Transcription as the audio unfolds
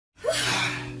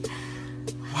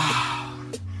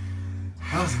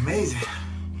That was amazing.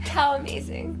 How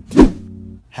amazing.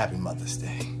 Happy Mother's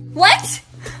Day. What?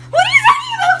 What are you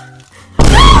talking about?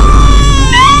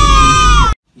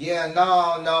 No! Yeah, no,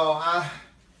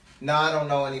 I don't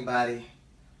know anybody.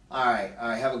 All right,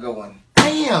 have a good one.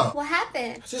 Damn! What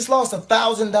happened? I just lost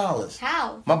 $1,000.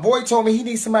 How? My boy told me he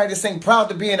needs somebody to sing Proud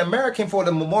to Be an American for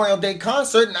the Memorial Day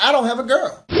concert, and I don't have a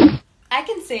girl. I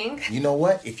can sing. You know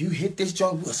what? If you hit this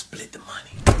joint, we'll split the money.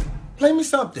 Play me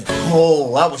something.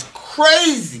 Oh, I was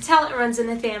crazy. Talent runs in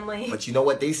the family. But you know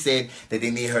what? They said that they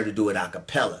need her to do it a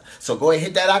cappella. So go ahead,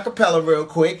 hit that a cappella real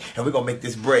quick, and we're going to make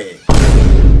this bread.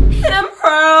 I'm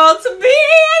proud to be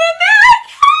an American.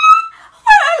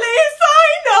 Well, at least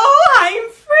I know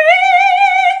I'm free.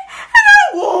 And I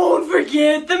won't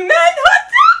forget the men who...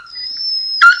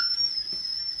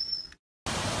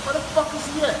 Where the fuck is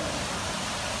he at?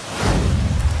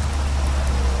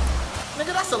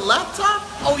 Nigga, that's a laptop?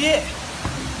 Oh yeah.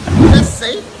 That's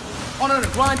safe? Oh no, the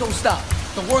grind don't stop.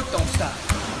 The work don't stop.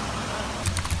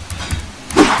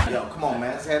 Yo, come on,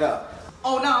 man. Let's head up.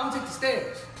 Oh no, I'm gonna take the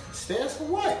stairs. Stairs for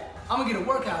what? I'm gonna get a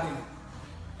workout in.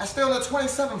 I'm still on the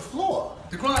 27th floor.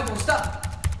 The grind don't stop.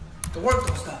 The work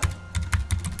don't stop.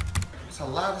 It's a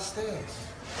lot of stairs.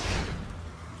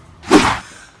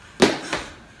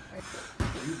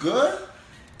 You good?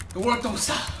 The work don't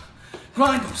stop.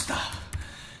 Grind don't stop.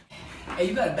 Hey,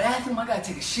 you got a bathroom? I gotta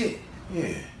take a shit.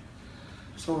 Yeah.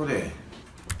 It's over there.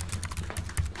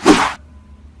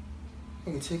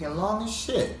 Nigga taking long as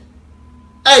shit.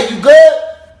 Hey, you good?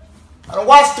 I done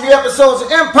watched 3 episodes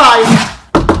of Empire.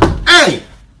 Hey!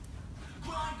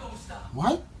 Grind don't stop.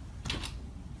 What?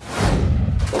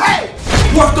 Hey!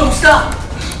 Work don't stop.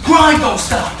 Grind don't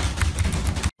stop.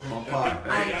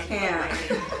 I can't.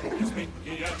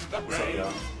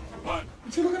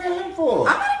 What you looking at him for?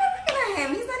 I'm not even looking at him.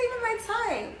 He's not even my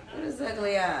type. What is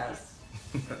ugly ass?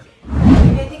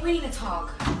 I think we need to talk.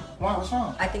 Why? What's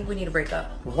wrong? I think we need to break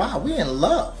up. Wow, we in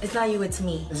love. It's not you, it's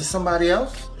me. Is it somebody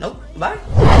else? Nope. Bye.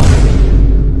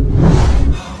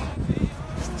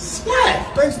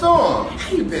 Sweat! DeStorm!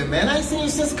 How you been, man? I ain't seen you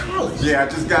since college. Yeah, I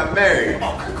just got married.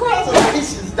 Oh,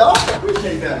 congratulations, dog.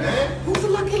 Appreciate that, man. Who's the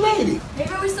lucky lady?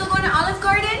 Maybe we're still going to Olive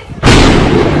Garden?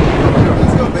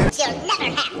 Let's go, baby. You'll never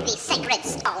have the sacred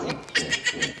stone.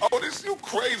 Oh, this you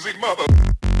crazy mother.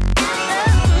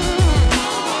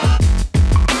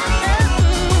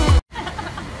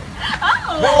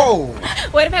 Whoa!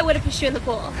 What if I would have pushed you in the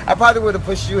pool? I probably would have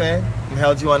pushed you in and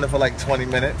held you under for like 20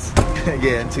 minutes.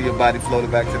 Yeah, until your body floated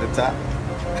back to the top.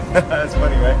 That's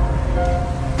funny, right?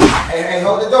 Hey,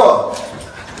 hold the door.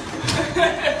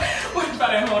 What if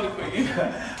I didn't hold it for you? I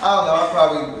don't know, I'll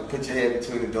probably put your head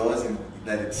between the doors and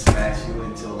let it smash you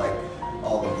until like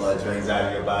all the blood drains out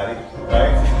of your body,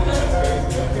 right?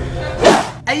 That's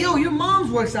crazy. Hey yo, your mom's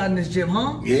works out in this gym,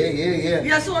 huh? Yeah.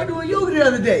 Yeah, I saw her doing yoga the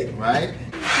other day. Right?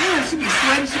 Yeah, she be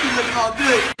sweating, she be looking all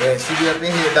good. Yeah, she be up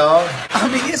in here, dog. I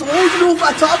mean, yes, what would you do if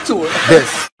I talked to her?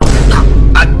 This.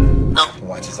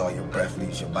 Watch as all your breath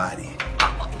leaves your body.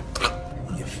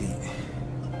 And your feet.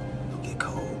 Don't get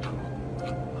cold.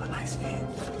 Oh, nice feet.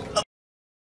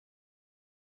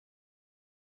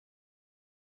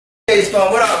 Hey,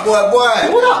 Storm, what up, boy?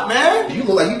 What up, man? You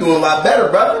look like you doing a lot better,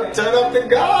 brother. Turn up the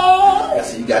God. I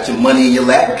see you got your money in your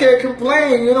lap. I can't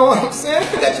complain, you know what I'm saying?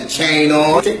 You got your chain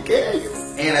on. Take care of you.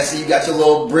 And I see you got your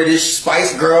little British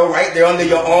Spice Girl right there under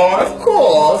your arm. Of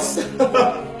course.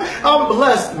 I'm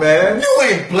blessed, man. You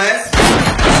ain't blessed.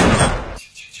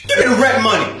 Give me the rent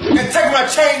money and take my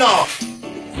chain off.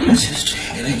 That's his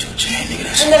chain. It ain't your chain,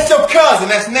 nigga. And that's your cousin.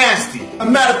 That's nasty. As a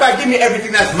matter of fact, give me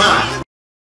everything that's mine.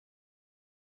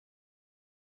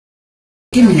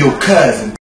 Give me your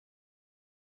cousin.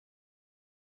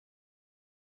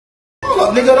 Hold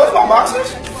up, nigga. Those my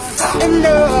boxers. I'm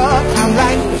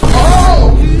like,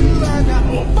 oh!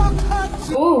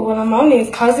 Ooh, well, I'm only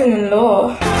his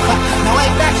cousin-in-law.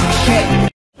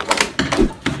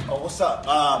 Oh, what's up?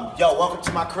 Yo, welcome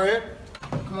to my crib.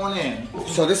 Come on in.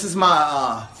 So this is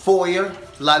my foyer.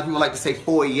 A lot of people like to say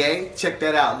foyer. Check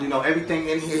that out. You know, everything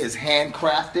in here is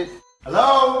handcrafted.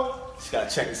 Hello? Just gotta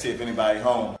check to see if anybody's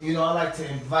home. You know, I like to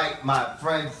invite my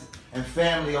friends and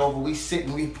family over. We sit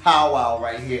and we powwow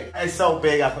right here. It's so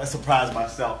big, I surprised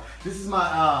myself. This is my,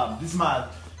 what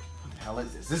the hell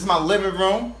is this? This is my living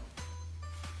room.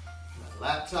 My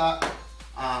laptop.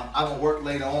 I will work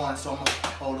later on, so I'm gonna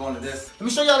hold on to this. Let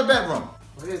me show y'all the bedroom.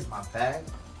 What is my bag?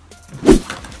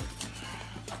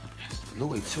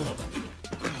 Louis too.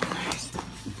 Real nice.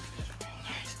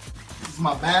 This is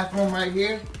my bathroom right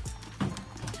here.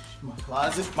 My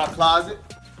closet.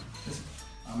 This is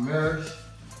my mirrors.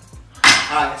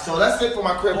 Alright, so that's it for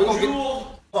my crib. We're gonna get...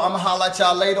 Well, I'm gonna holler at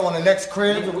y'all later on the next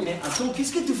crib. Attends,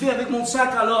 qu'est-ce que tu fais avec mon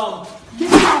sac alors?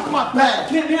 Get off my back!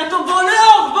 Mais attends,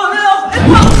 voleur!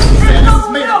 That's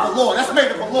made up for Lord. That's made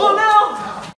up for Lord.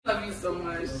 Love you so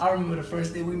much. I remember the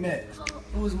first day we met.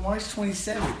 It was March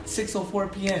 27th,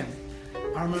 6:04 p.m.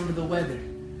 I remember the weather.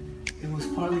 It was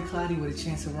partly cloudy with a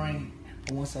chance of rain.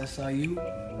 But once I saw you,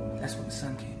 that's when the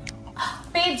sun came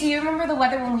out. Babe, do you remember the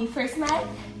weather when we first met?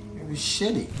 It was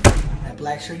shitty. That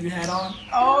black shirt you had on?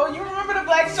 Oh, you remember the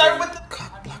black shirt with the...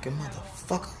 Cock blocking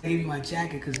motherfucker. I gave you my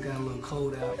jacket because it got a little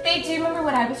cold out. Babe, do you remember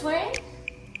what I was wearing?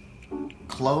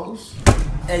 Clothes?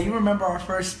 Hey, you remember our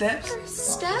first steps?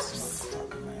 Steps?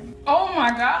 Oh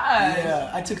my God. Yeah,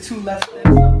 I took 2 left steps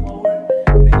up forward.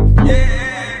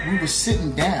 We were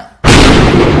sitting down.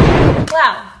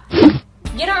 Wow.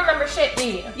 You don't remember shit, do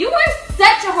you? You were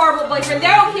such a horrible boyfriend.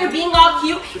 They're over here being all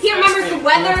cute. He remembers the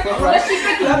weather, what she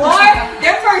freaking wore,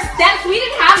 their first steps. We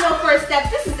didn't have no first steps.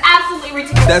 This is absolutely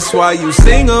ridiculous. That's why you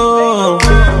single,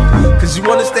 cause you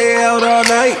wanna stay out all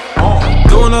night,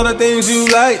 doing all the things you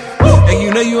like, and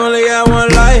you know you only got one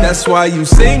life. That's why you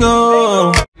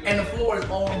single. And the floor is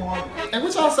all marble. Hey,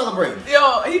 what y'all celebrating?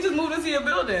 Yo, he just moved into your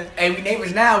building. Hey, we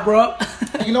neighbors now, bro.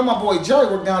 You know my boy Jerry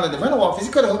worked down at the rental office.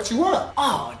 He could have hooked you up.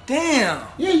 Oh, damn.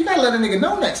 Yeah, you gotta let a nigga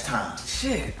know next time.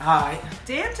 Shit, alright.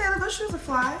 Damn, Taylor, those shoes are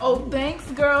fly. Oh, thanks,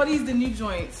 girl. These the new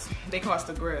joints. They cost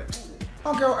a grip.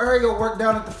 My girl Ariel worked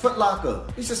down at the Foot Locker.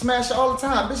 He used to smash her all the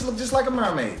time. Bitch look just like a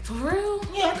mermaid. For real?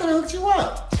 Yeah, I could have hooked you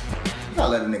up. You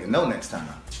gotta let a nigga know next time.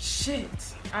 Shit.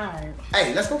 Alright.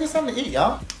 Hey, let's go get something to eat,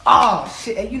 y'all. Oh,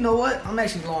 shit. Hey, you know what? I'm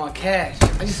actually low on cash.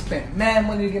 I just spent mad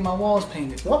money to get my walls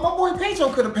painted. Well, my boy Pedro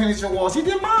could have painted your walls. He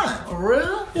did mine. For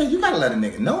real? Yeah, you gotta let a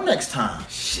nigga know next time.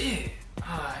 Shit.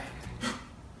 Alright.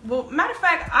 Well, matter of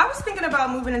fact, I was thinking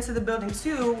about moving into the building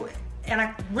too, and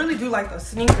I really do like those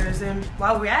sneakers. And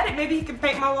while we're at it, maybe he can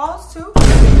paint my walls too.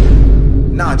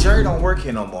 Nah, Jerry don't work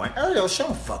here no more. And Ariel, she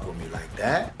don't fuck with me like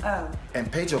that. Oh.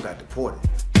 And Pedro got deported.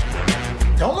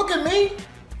 Don't look at me.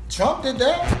 Trump did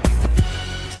that.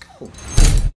 Let's go.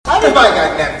 Everybody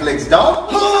got Netflix, dog.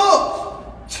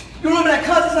 You remember that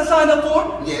contest I signed up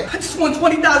for? Yeah. I just won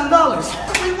 $20,000.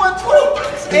 We won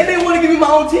 20. And they want to give me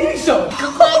my own TV show.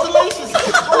 Congratulations.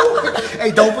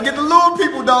 Hey, don't forget the little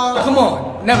people, dog. Come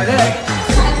on, never that.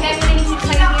 Okay, everybody needs to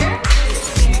play here.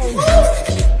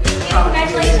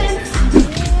 Congratulations.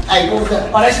 Hey, what was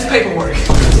that? Oh, that's just paperwork.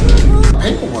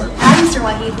 Paperwork. Mr.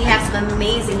 Wahid, we have some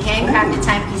amazing handcrafted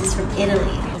timepieces from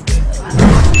Italy.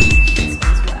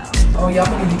 Oh, y'all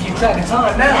need to keep track of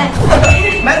time now.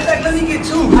 Matter of fact, let me get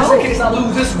 2, just in case I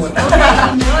lose this one.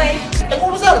 Hey,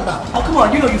 what was that about? Oh, come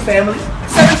on, you know your family.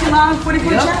 17 lines,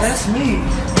 44 Yep, checks. that's me.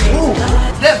 Ooh,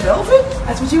 that velvet?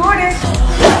 That's what you ordered.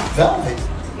 Velvet.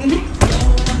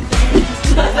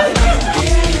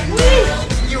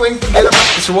 You ain't forget about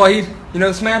Mr. Wahid, you know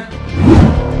this man?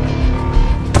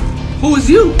 Who is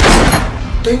you?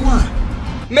 Day one.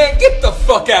 Man, get the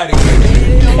fuck out of here.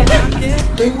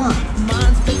 Day one.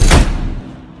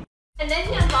 And then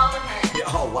he unfollowed her.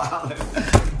 Oh, wow.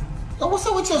 Yo, what's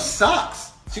up with your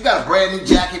socks? You got a brand new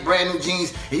jacket, brand new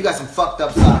jeans, and you got some fucked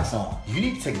up socks on. You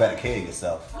need to take better care of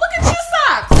yourself. Look at your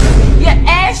socks. Your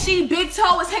ashy big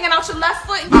toe is hanging out your left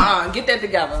foot. Get that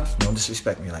together. Don't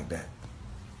disrespect me like that.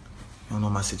 You don't know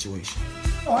my situation.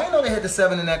 Oh, I didn't know they had the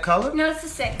 7 in that color. No, it's a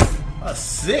 6. A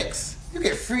 6? You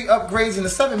get free upgrades and the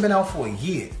 7 been out for a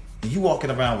year. And you walking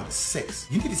around with a 6.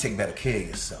 You need to take better care of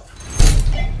yourself.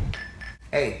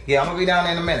 Hey, yeah, I'm gonna be down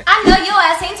there in a minute. I know your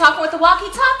ass ain't talking with the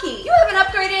walkie-talkie. You haven't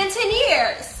upgraded in 10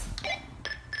 years.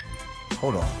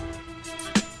 Hold on.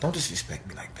 Don't disrespect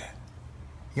me like that.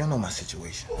 You don't know my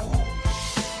situation.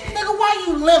 Nigga, why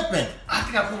you limping? I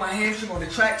think I put my hamstring on the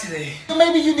track today.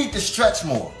 Maybe you need to stretch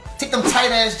more. Take them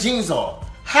tight ass jeans off.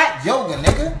 Hot yoga,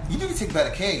 nigga. You need to take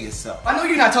better care of yourself. I know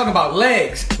you're not talking about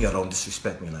legs. Yo, don't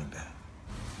disrespect me like that.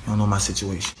 You don't know my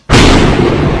situation.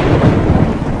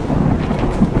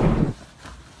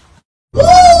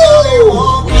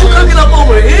 What you cooking up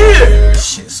over here?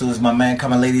 Shit, as soon as my man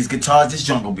come and lay these guitars, this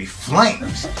joint gonna be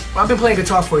flames. I've been playing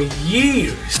guitar for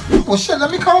years. Well, shit,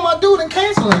 let me call my dude and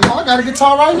cancel him. You know, I got a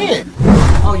guitar right here.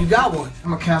 Oh, you got one?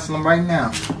 I'm gonna cancel him right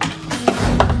now.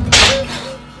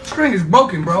 String is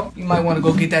broken, bro. You might want to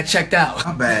go get that checked out.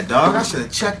 My bad, dog. I should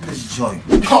have checked this joint.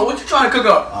 Oh, what you trying to cook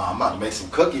up? I'm about to make some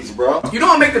cookies, bro. You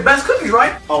know I make the best cookies,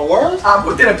 right? Oh, word? I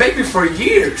worked in a bakery for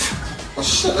years. Well,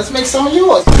 shit, let's make some of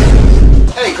yours.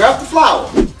 Hey, grab the flour.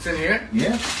 It's in here.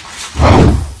 Yeah?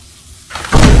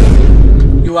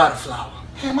 You out of flour.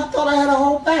 Damn, I thought I had a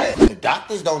whole bag. The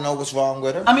doctors don't know what's wrong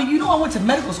with her. I mean, you know I went to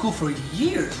medical school for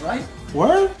years, right?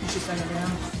 Word? You should send it down.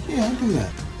 Yeah, I do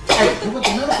that. Hey, you went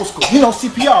to medical school. You know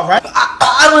CPR, right?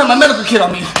 I don't have my medical kit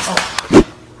on me. Oh.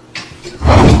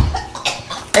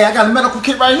 Hey, I got a medical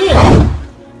kit right here.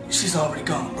 She's already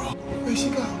gone, bro. Where'd she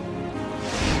go?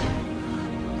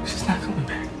 She's not coming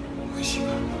back. Where'd she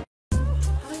go?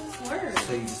 Word.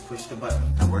 So you just push the button.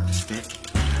 I worked the stick.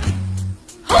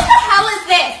 Who the hell is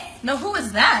this? No, who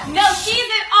is that? No, she's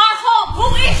in our home. Who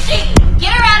is she? Get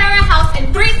her out of our house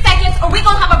in 3 seconds or we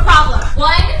gonna have a problem.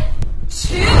 1,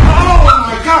 2. Oh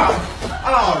my God!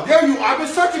 Oh, there you are. I've been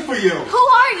searching for you. Who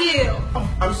are you? Oh,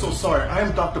 I'm so sorry. I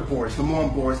am Dr. Boris,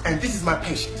 Lamont Boris, and this is my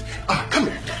patient. Come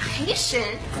here.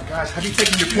 Patient? Oh, gosh, have you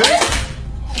taken your pills?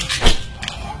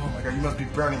 Oh my God, you must be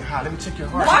burning hot. Let me check your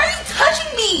heart. Why are you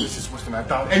touching me? This is worse than I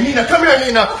thought. Hey, Nina, come here,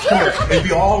 Nina. Come here. It'll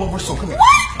be all over soon. Come here.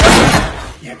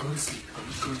 Yeah, go to sleep.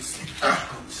 Go to sleep.